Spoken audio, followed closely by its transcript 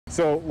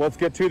So let's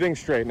get two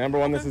things straight. Number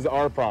one, this is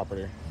our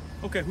property.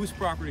 Okay, whose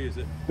property is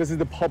it? This is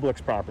the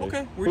public's property.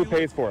 Okay, who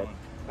pays for it?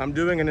 I'm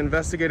doing an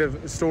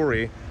investigative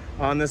story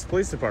on this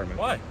police department.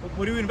 Why?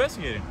 What are you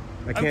investigating?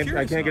 I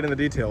can't get into the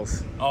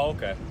details. Oh,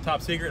 okay.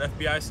 Top secret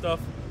FBI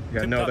stuff?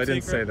 Yeah, no, they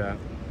didn't say that.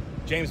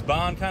 James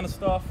Bond kind of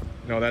stuff?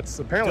 No, that's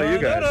apparently you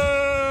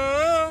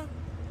guys.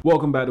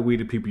 Welcome back to We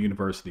the People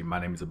University.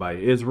 My name is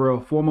Abiyah Israel,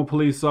 former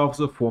police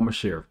officer, former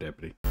sheriff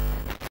deputy.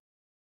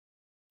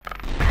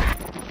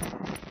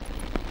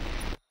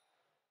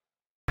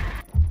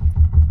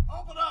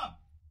 Open up!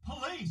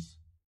 Police!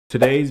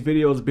 Today's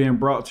video is being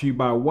brought to you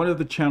by one of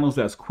the channels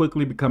that's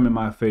quickly becoming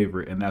my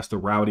favorite, and that's the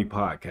Rowdy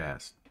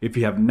Podcast. If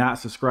you have not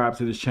subscribed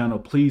to this channel,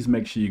 please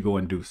make sure you go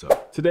and do so.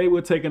 Today we're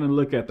taking a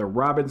look at the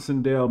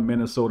Robinsondale,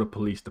 Minnesota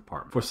Police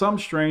Department. For some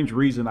strange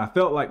reason, I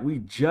felt like we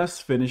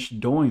just finished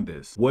doing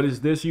this. What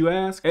is this, you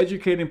ask?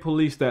 Educating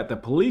police that the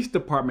police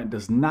department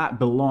does not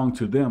belong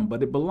to them,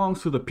 but it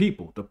belongs to the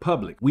people, the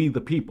public, we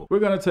the people. We're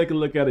going to take a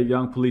look at a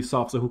young police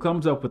officer who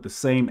comes up with the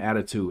same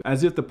attitude,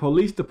 as if the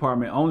police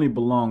department only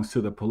belongs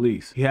to the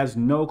police. He has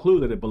no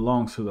clue that it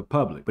belongs to the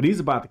public, but he's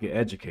about to get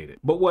educated.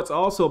 But what's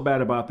also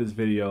bad about this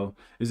video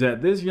is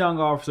that this young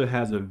officer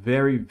has a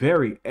very,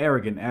 very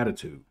arrogant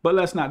attitude. But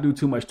let's not do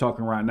too much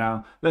talking right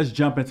now. Let's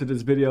jump into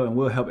this video and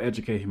we'll help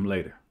educate him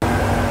later.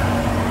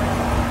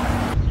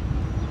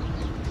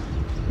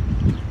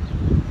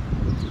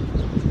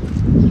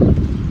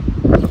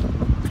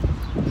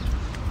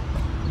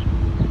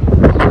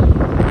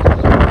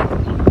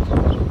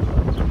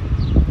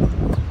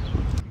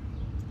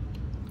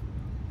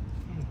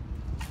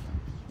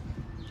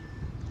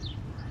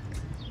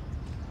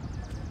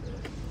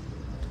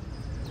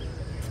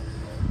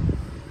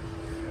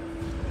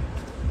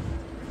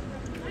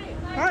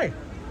 Hi.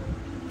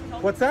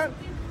 What's that?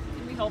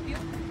 Can we help you?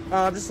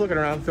 I'm just looking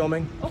around,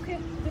 filming. Okay,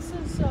 this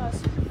is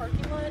secret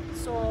parking lot,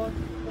 so...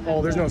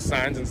 Oh, there's no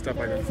signs and stuff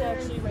like that. It's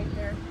actually right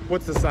there.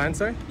 What's the sign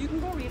say? You can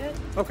go read it.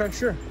 Okay,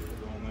 sure.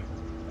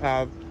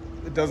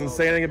 It doesn't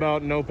say anything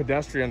about no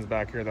pedestrians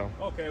back here, though.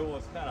 Okay, well,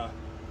 it's kind of...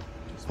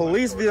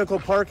 Police vehicle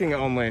parking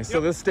only. So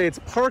this states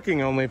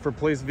parking only for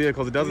police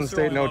vehicles. It doesn't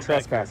state no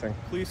trespassing.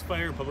 Police,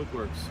 fire, public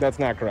works. That's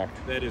not correct.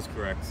 That is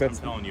correct. I'm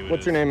telling you.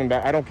 What's your name and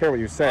badge? I don't care what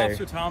you say.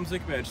 Officer Tom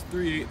Zick, badge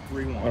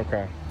 3831.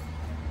 Okay.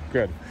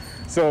 Good.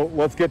 So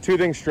let's get two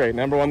things straight.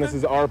 Number one, this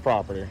is our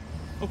property.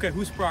 Okay,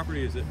 whose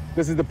property is it?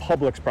 This is the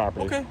public's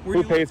property. Okay.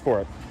 Who pays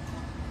for it?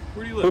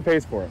 Where do you live? Who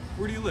pays for it?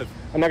 Where do you live?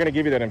 I'm not going to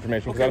give you that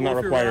information because I'm not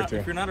required to.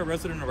 If you're not a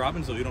resident of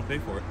Robbinsville, you don't pay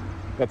for it.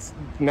 That's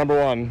number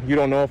one. You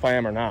don't know if I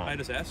am or not. I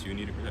just asked you and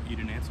you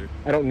didn't answer.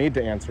 I don't need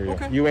to answer you.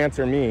 Okay. You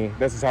answer me.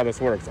 This is how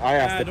this works. I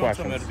ask the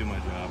questions. Don't tell me how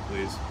to do my job,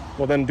 please.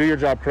 Well, then do your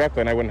job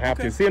correctly and I wouldn't have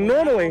to. See,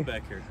 normally...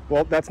 Back here.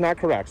 Well, that's not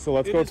correct. So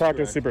let's go talk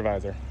to a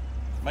supervisor.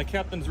 My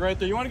captain's right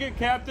there. You want to get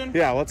captain?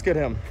 Yeah, let's get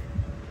him.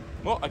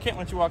 Well, I can't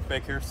let you walk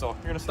back here, so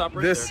you're going to stop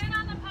right there. Get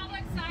on the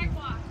public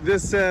sidewalk.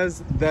 This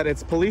says that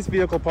it's police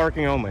vehicle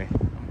parking only.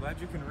 I'm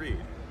glad you can read.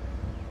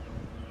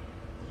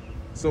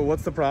 So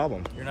what's the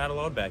problem? You're not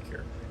allowed back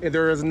here.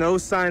 There is no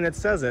sign that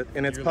says it,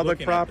 and it's public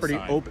property.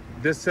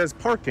 This says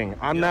parking.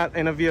 I'm not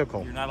in a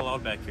vehicle. You're not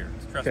allowed back here.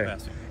 It's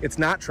trespassing. Okay. It's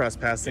not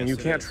trespassing. Yes,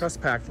 you can't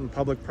trespass from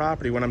public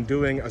property when I'm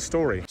doing a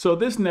story. So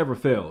this never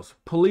fails.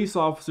 Police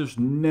officers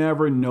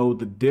never know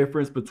the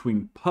difference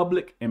between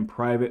public and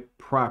private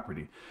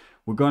property.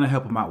 We're going to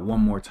help them out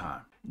one more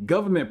time.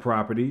 Government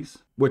properties,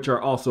 which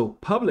are also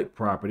public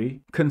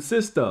property,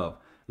 consist of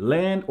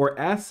land or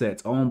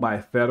assets owned by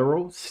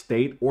federal,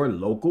 state, or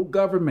local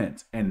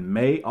governments, and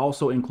may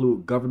also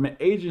include government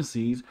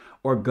agencies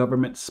or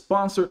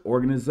government-sponsored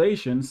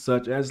organizations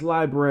such as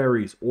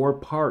libraries or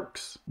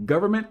parks.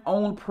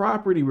 Government-owned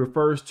property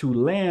refers to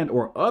land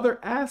or other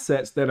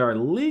assets that are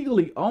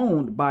legally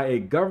owned by a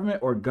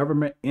government or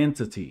government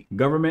entity.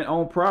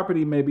 Government-owned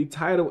property may be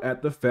titled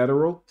at the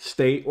federal,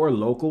 state, or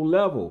local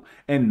level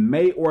and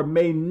may or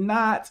may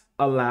not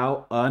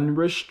allow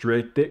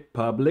unrestricted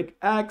public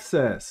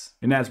access.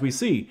 And as we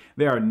see,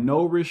 there are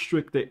no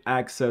restricted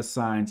access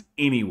signs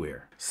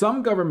anywhere.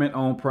 Some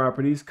government-owned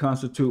properties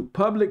constitute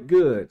public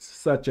goods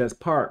such as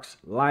parks,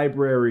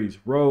 libraries,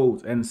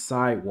 roads, and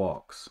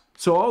sidewalks.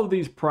 So all of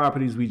these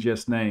properties we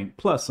just named,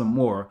 plus some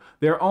more,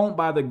 they're owned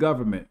by the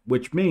government,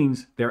 which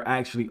means they're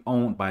actually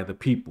owned by the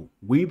people.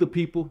 We the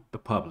people, the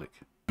public.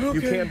 Okay.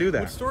 You can't do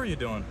that. What story are you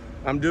doing?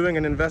 I'm doing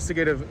an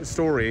investigative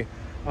story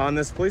on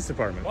this police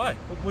department. Why?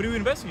 What are you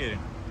investigating?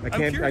 I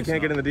can't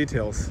get into the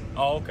details.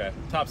 Oh, okay.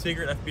 Top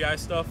secret FBI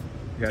stuff?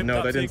 Yeah,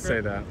 no, they didn't say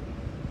that.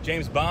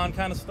 James Bond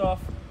kind of stuff?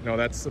 No,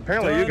 that's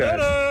apparently you guys.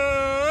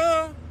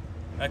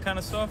 That kind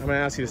of stuff? I'm going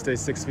to ask you to stay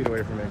 6 feet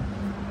away from me.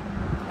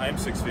 I am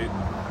 6 feet.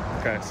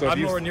 Okay, so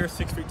I'm nowhere near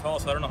 6 feet tall,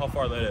 so I don't know how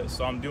far that is.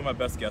 So I'm doing my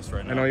best guess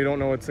right now. I know you don't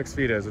know what 6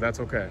 feet is, but that's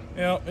okay.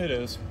 Yeah, it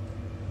is.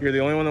 You're the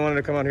only one that wanted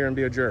to come out here and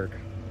be a jerk.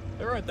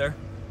 They're right there.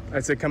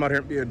 I'd say come out here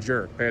and be a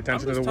jerk. Pay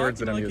attention to the words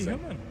that I'm using.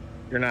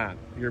 You're not.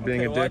 You're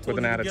being a dick with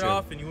an attitude. Get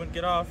off and you wouldn't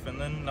get off,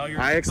 and then now you're...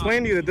 I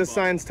explained to you that this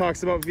sign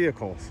talks about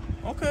vehicles.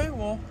 Okay,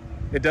 well...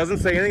 It doesn't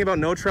say anything about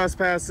no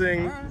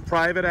trespassing,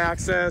 private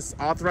access,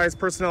 authorized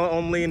personnel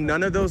only.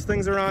 None of those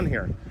things are on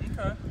here.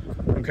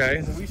 Okay.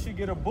 Okay. So we should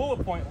get a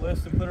bullet point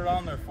list and put it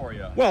on there for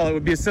you. Well, it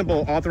would be a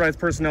simple authorized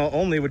personnel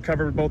only would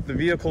cover both the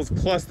vehicles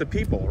plus the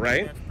people,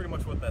 right? That's pretty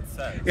much what that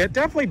says. It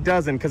definitely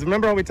doesn't, because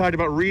remember how we talked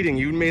about reading?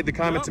 You made the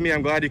comment to me,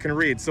 I'm glad you can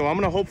read. So I'm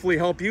going to hopefully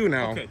help you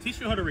now. Okay, teach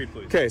me how to read,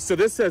 please. Okay, so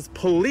this says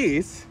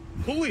police,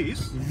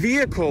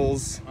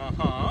 vehicles,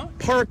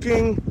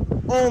 parking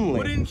only.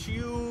 Wouldn't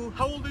you,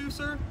 how old are you,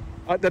 sir?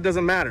 That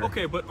doesn't matter.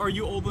 Okay, but are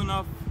you old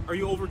enough? Are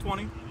you over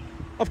 20?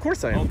 Of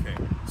course I am. Okay.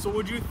 So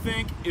would you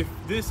think if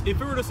it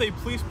were to say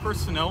police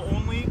personnel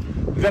only,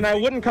 Then I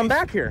wouldn't come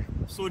back here.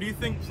 So do you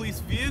think police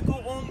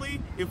vehicle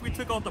only? If we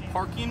took out the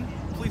parking,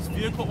 police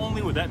vehicle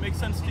only, would that make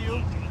sense to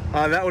you?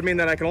 That would mean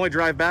that I can only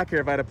drive back here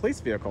if I had a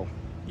police vehicle.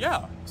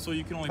 Yeah. So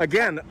you can only.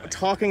 Again,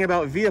 talking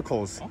about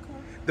vehicles. Okay.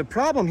 The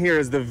problem here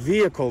is the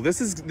vehicle.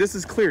 This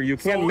is clear. You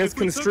can't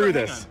misconstrue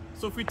this.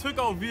 So if we took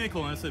out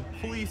vehicle and it said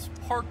police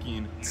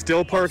parking,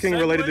 Still parking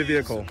related to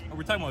vehicle. Are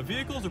we talking about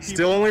vehicles or people?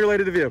 Still only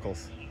related to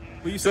vehicles.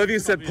 So if you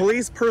said vehicles.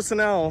 police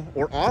personnel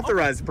or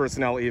authorized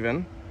personnel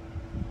even,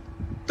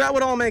 that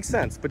would all make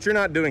sense, but you're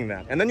not doing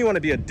that. And then you want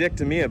to be a dick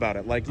to me about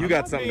it, like you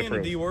got something to prove. I'm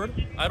not being a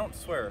D-word. I don't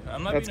swear.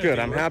 I'm not That's being a good.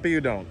 I'm D-word. happy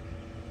you don't.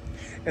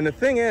 And the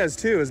thing is,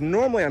 too, is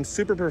normally I'm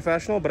super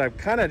professional, but I've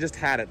kind of just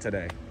had it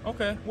today.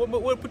 Okay.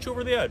 What put you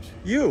over the edge?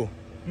 You.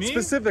 Me?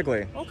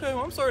 Specifically. Okay,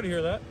 well, I'm sorry to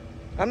hear that.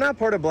 I'm not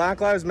part of Black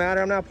Lives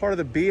Matter. I'm not part of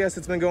the BS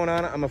that's been going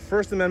on. I'm a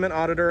First Amendment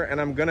auditor,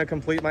 and I'm going to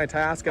complete my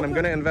task, and I'm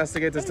going to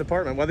investigate this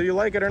department, whether you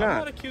like it or I'm not.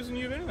 not accusing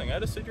you of anything. I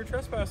just said you're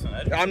trespassing.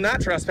 I'm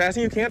not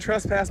trespassing. You can't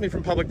trespass me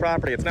from public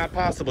property. It's not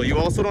possible. You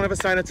also don't have a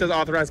sign that says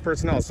authorized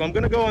personnel. So I'm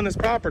going to go on this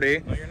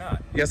property. No, you're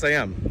not. Yes, I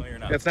am. No, you're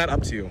not. It's not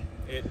up to you.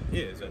 It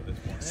is at this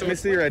point. So let me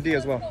see your ID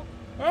as well.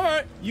 All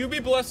right. You be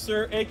blessed,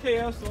 sir.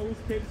 AKS always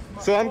takes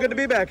my So I'm good to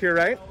be back here,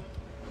 right?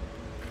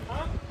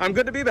 I'm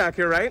good to be back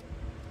here, right?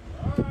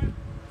 All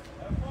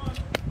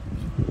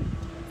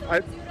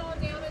right.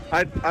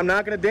 Have fun. I'm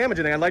not going to damage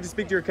anything. I'd like to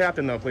speak to your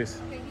captain, though,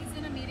 please. Okay, he's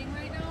in a meeting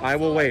right now. I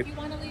will so wait. If you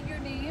want to leave your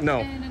name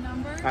No. and a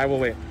number. I will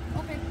wait.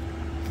 Okay.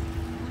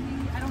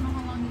 I don't know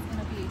how long he's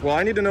going to be. Well,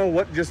 I need to know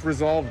what just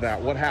resolved that.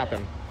 What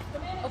happened?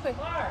 Okay.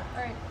 All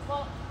right.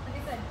 Well,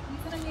 like I said,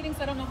 he's in a meeting,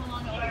 so I don't know how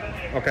long it'll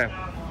be. Okay.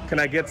 Can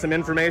I get some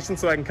information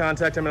so I can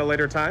contact him at a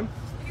later time?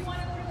 If you want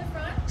to go to the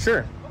front.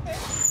 Sure. Okay.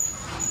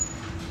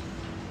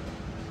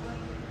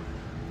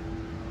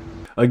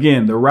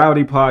 Again, the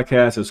Rowdy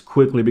Podcast is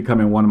quickly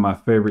becoming one of my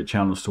favorite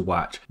channels to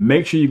watch.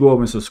 Make sure you go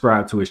over and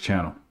subscribe to his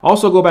channel.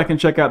 Also, go back and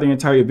check out the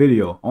entire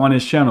video on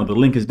his channel. The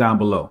link is down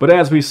below. But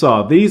as we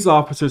saw, these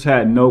officers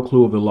had no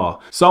clue of the law.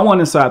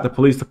 Someone inside the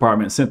police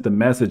department sent the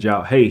message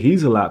out, hey,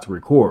 he's allowed to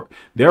record.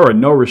 There are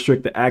no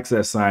restricted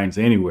access signs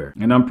anywhere.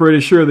 And I'm pretty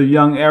sure the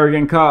young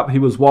arrogant cop, he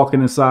was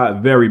walking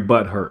inside very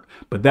butthurt.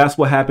 But that's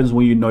what happens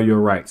when you know your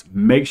rights.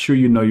 Make sure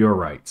you know your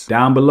rights.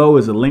 Down below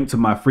is a link to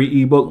my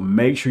free ebook.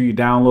 Make sure you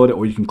download it,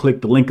 or you can click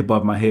the link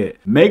above my head.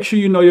 Make sure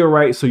you know your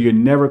rights so you're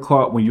never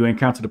caught when you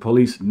encounter the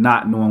police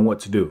not knowing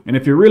what to do. And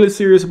if you're really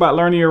serious about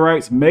learning your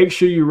rights, make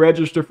sure you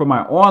register for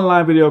my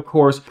online video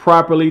course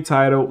properly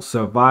titled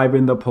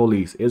Surviving the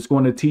Police. It's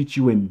going to teach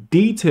you in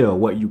detail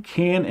what you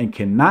can and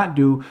cannot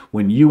do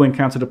when you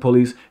encounter the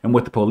police and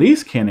what the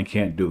police can and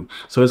can't do.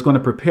 So it's going to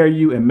prepare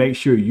you and make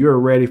sure you're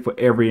ready for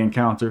every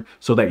encounter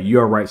so that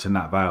your rights are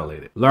not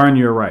violated. Learn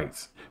your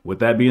rights. With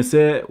that being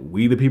said,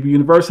 We the People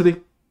University,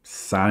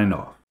 signing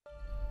off.